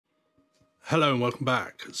Hello and welcome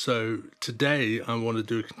back. So today I want to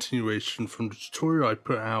do a continuation from the tutorial I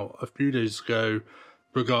put out a few days ago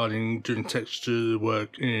regarding doing texture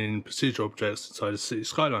work in procedural objects inside of City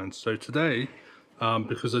Skylines. So today,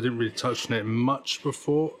 because I didn't really touch on it much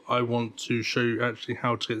before, I want to show you actually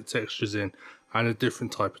how to get the textures in and a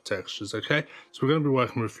different type of textures, okay? So we're going to be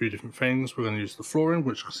working with a few different things. We're going to use the flooring,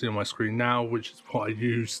 which you can see on my screen now, which is what I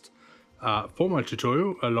used for my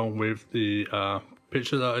tutorial, along with the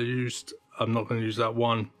picture that I used. I'm not going to use that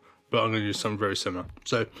one, but I'm going to use something very similar.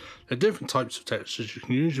 So there are different types of textures you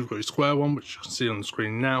can use. You've got your square one, which you can see on the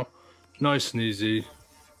screen now. Nice and easy,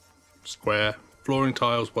 square, flooring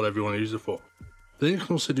tiles, whatever you want to use it for. Then you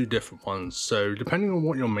can also do different ones. So depending on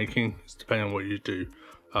what you're making, it's depending on what you do.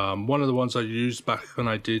 One of the ones I used back when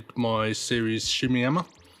I did my series Shimmy Emma,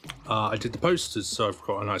 I did the posters. So I've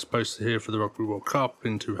got a nice poster here for the Rugby World Cup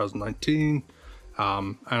in 2019.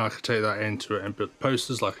 And I could take that into it and build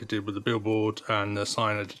posters like I did with the billboard and the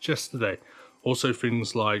sign I did yesterday. Also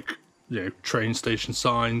things like, train station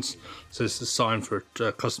signs. So this is a sign for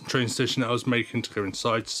a custom train station that I was making to go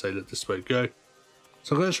inside to say that this way go.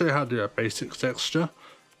 So I'm going to show you how to do a basic texture.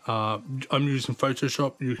 I'm using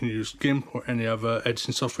Photoshop. You can use GIMP or any other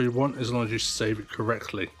editing software you want as long as you save it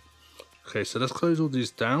correctly. Okay, so let's close all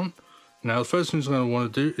these down. Now the first thing you're going to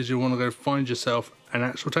want to do is you want to go find yourself an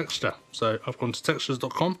actual texture. So I've gone to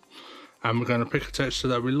textures.com and we're going to pick a texture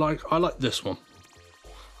that we like. I like this one.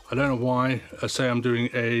 I don't know why. I say I'm doing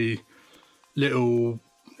a little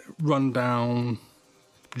rundown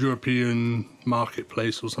European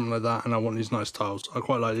marketplace or something like that, and I want these nice tiles. I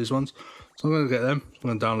quite like these ones, so I'm going to get them. I'm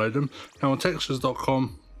going to download them. Now on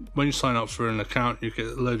textures.com, when you sign up for an account, you get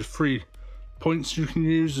a load of free points you can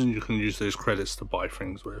use, and you can use those credits to buy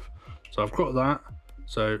things with. So I've got that.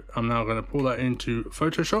 So I'm now going to pull that into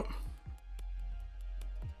Photoshop.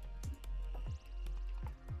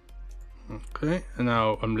 Okay, and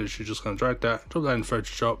now I'm literally just going to drag that, drop that in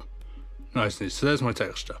Photoshop. Nice and easy. So there's my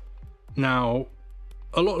texture. Now,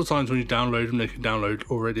 a lot of times when you download them, they can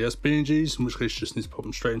download already as PNGs, in which case you just need to pop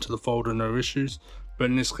them straight into the folder, no issues. But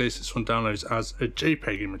in this case, this one downloads as a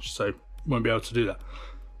JPEG image, so you won't be able to do that.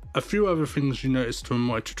 A few other things you noticed from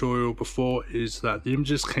my tutorial before is that the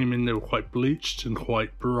images came in, they were quite bleached and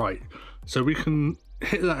quite bright. So we can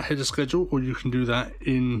hit that header schedule, or you can do that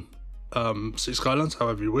in City Skylines,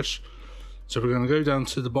 however you wish. So we're going to go down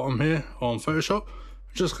to the bottom here on Photoshop.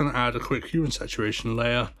 I'm just going to add a quick hue and saturation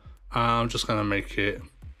layer. I'm just going to make it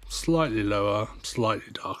slightly lower,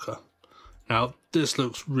 slightly darker. Now this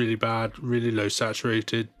looks really bad, really low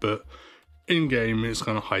saturated, but in game it's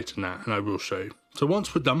going to heighten that, and I will show you. So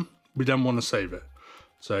once we're done, we then want to save it.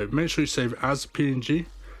 So make sure you save it as a PNG,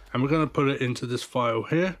 and we're going to put it into this file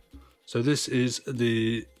here. So this is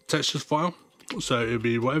the textures file. So it'll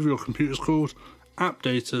be whatever your computer's called: app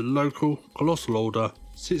data, local, colossal order,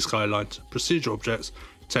 City Skylines, procedural objects,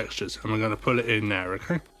 textures, and we're going to put it in there,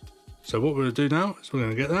 okay? So what we're going to do now is we're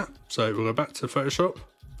going to get that. So we'll go back to Photoshop,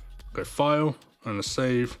 go File, and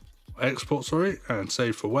Save, Export, sorry, and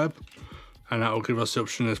Save for Web, and that will give us the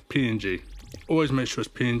option as PNG. Always make sure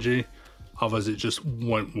it's PNG, otherwise it just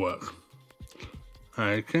won't work.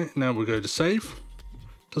 Okay, now we'll go to Save.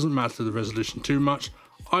 Doesn't matter the resolution too much.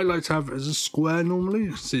 I like to have it as a square normally. You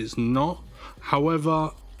can see it's not.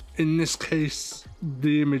 However, in this case,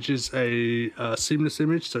 the image is a seamless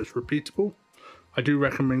image, so it's repeatable. I do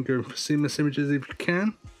recommend going for seamless images if you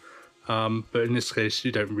can, but in this case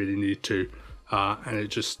you don't really need to, and it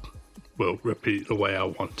just will repeat the way I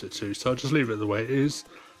want it to. So I'll just leave it the way it is,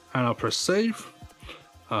 and I'll press save,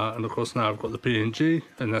 and of course now I've got the PNG,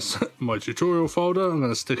 and that's my tutorial folder. I'm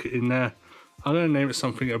going to stick it in there. I'm going to name it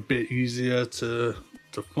something a bit easier to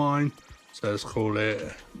find, so let's call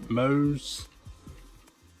it Mose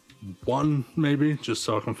 1 maybe, just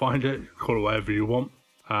so I can find it. Call it whatever you want.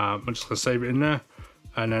 I'm just going to save it in there,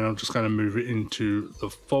 and then I'm just going to move it into the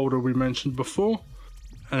folder we mentioned before,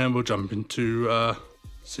 and then we'll jump into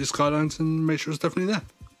City Skylines and make sure it's definitely there.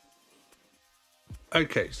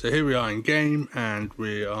 Okay, so here we are in game, and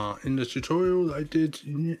we are in the tutorial that I did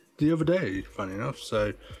the other day, funny enough.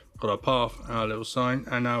 So got our path, our little sign,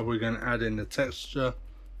 and now we're going to add in the texture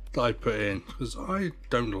that I put in, because I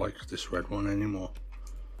don't like this red one anymore.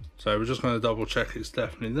 So we're just going to double check it's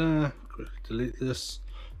definitely there. Quickly delete this.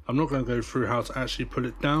 I'm not going to go through how to actually put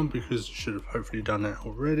it down, because you should have hopefully done that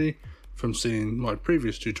already. From seeing my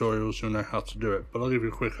previous tutorials, you'll know how to do it, but I'll give you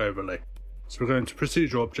a quick overlay. So we're going to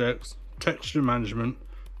procedural objects, texture management,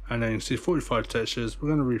 and then you can see 45 textures. We're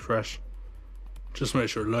going to refresh, just make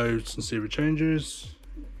sure it loads and see if it changes.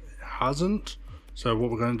 It hasn't. So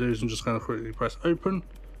what we're going to do is I'm just going to quickly press open,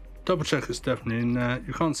 double check it's definitely in there.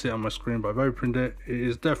 You can't see it on my screen, but I've opened it. It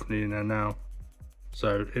is definitely in there now.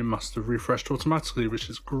 So it must have refreshed automatically, which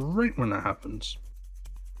is great when that happens.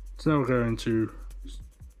 So now we're going to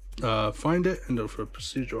find it and look for a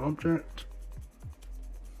procedural object.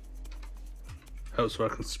 Helps so I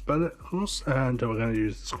can spell it, of course, and we're going to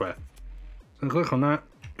use the square. So click on that,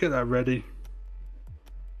 get that ready.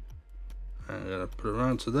 And I'm going to put it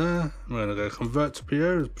around to there. We're going to go convert to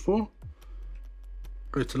PO as before.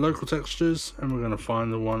 Go to local textures, and we're going to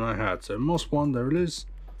find the one I had. So MOS1, there it is.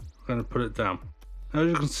 I'm going to put it down. Now, as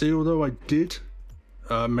you can see, although I did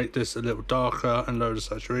make this a little darker and lower the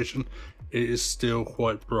saturation, it is still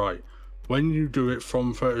quite bright. When you do it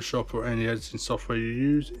from Photoshop or any editing software you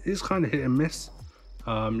use, it's kind of hit and miss.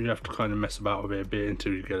 You have to kind of mess about with it a bit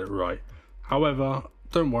until you get it right. However,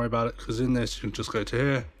 don't worry about it, because in this you can just go to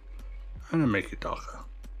here and then make it darker.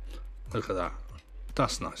 Look at that.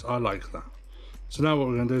 That's nice. I like that. So now what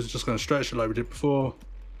we're going to do is just going to stretch it like we did before,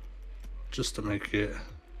 just to make it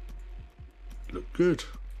look good,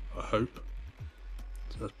 I hope.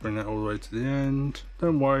 So let's bring that all the way to the end.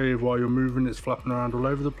 Don't worry while you're moving it's flapping around all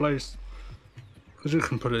over the place, because you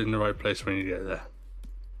can put it in the right place when you get there.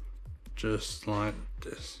 Just like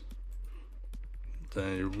this.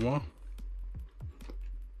 There you are.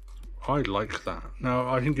 I like that. Now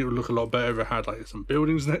I think it would look a lot better if it had like some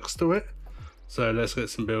buildings next to it. So let's get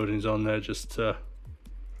some buildings on there just to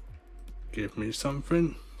give me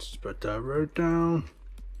something. Spread that road down.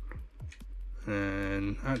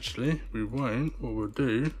 And actually we won't. What we'll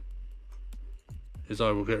do is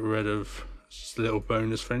I will get rid of just a little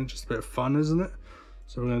bonus thing, just a bit of fun, isn't it?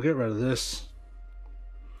 So we're going to get rid of this.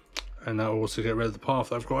 And that will also get rid of the path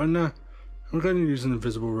that I've got in there. I'm going to use an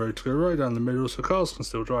invisible road to go right down the middle so cars can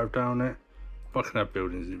still drive down it, but I can have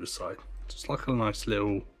buildings either side. Just like a nice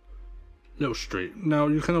little street. Now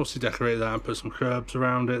you can also decorate that and put some curbs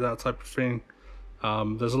around it, that type of thing.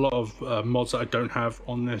 There's a lot of mods that I don't have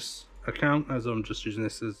on this account, as I'm just using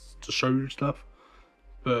this as to show you stuff.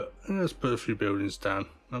 But let's put a few buildings down.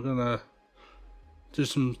 I'm going to do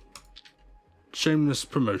some shameless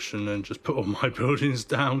promotion and just put all my buildings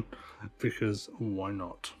down, because why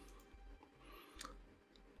not?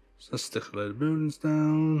 So let's stick a load of buildings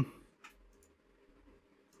down.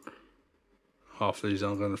 Half of these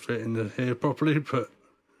aren't going to fit in here properly, but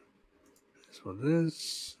that's what it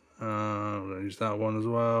is. I'm going to use that one as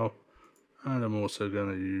well. And I'm also going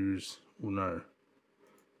to use, oh no,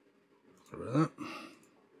 get rid of that.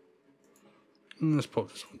 And let's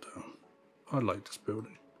pop this one down. I like this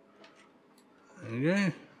building. There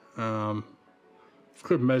you go. For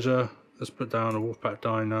good measure, let's put down a Wolfpack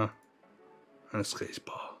Diner and a skate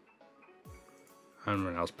bar. And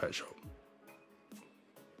Renal's Pet Shop.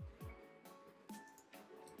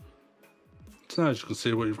 So now as you can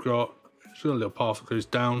see what you've got, it's got a little path that goes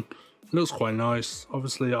down. It looks quite nice.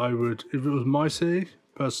 Obviously I would, if it was my city,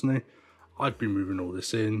 personally, I'd be moving all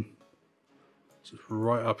this in. Just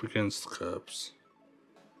right up against the curbs.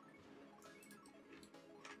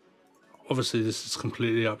 Obviously this is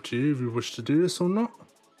completely up to you if you wish to do this or not,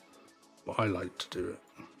 but I like to do it.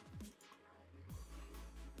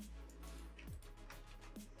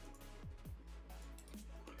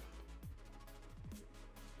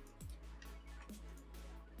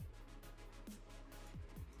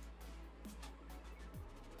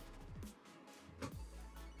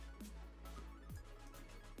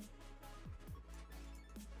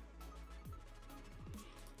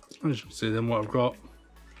 As you can see then what I've got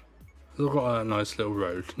a nice little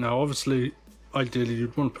road. Now obviously ideally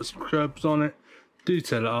you'd want to put some curbs on it,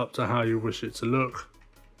 detail it up to how you wish it to look,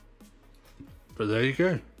 but there you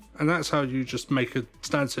go. And that's how you just make a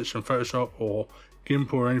standard section in Photoshop or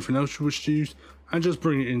GIMP or anything else you wish to use, and just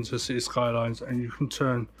bring it into City Skylines, and you can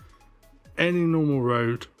turn any normal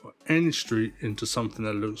road or any street into something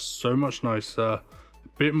that looks so much nicer, a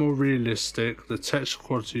bit more realistic. The texture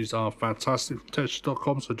qualities are fantastic from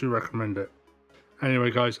texture.com, so I do recommend it.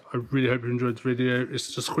 Anyway guys, I really hope you enjoyed the video.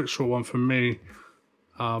 It's just a quick short one from me,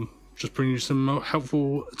 just bringing you some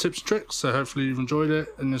helpful tips and tricks, so hopefully you've enjoyed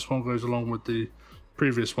it, and this one goes along with the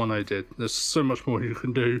previous one I did. There's so much more you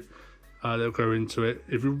can do that'll go into it.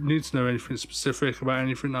 If you need to know anything specific about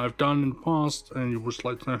anything that I've done in the past and you would just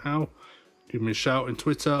like to know how, give me a shout on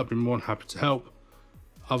Twitter. I'd be more than happy to help.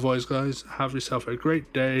 Otherwise guys, have yourself a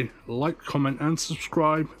great day. Like, comment and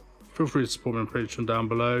subscribe. Feel free to support me on Patreon down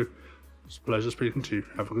below. It's a pleasure speaking to you.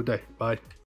 Have a good day. Bye.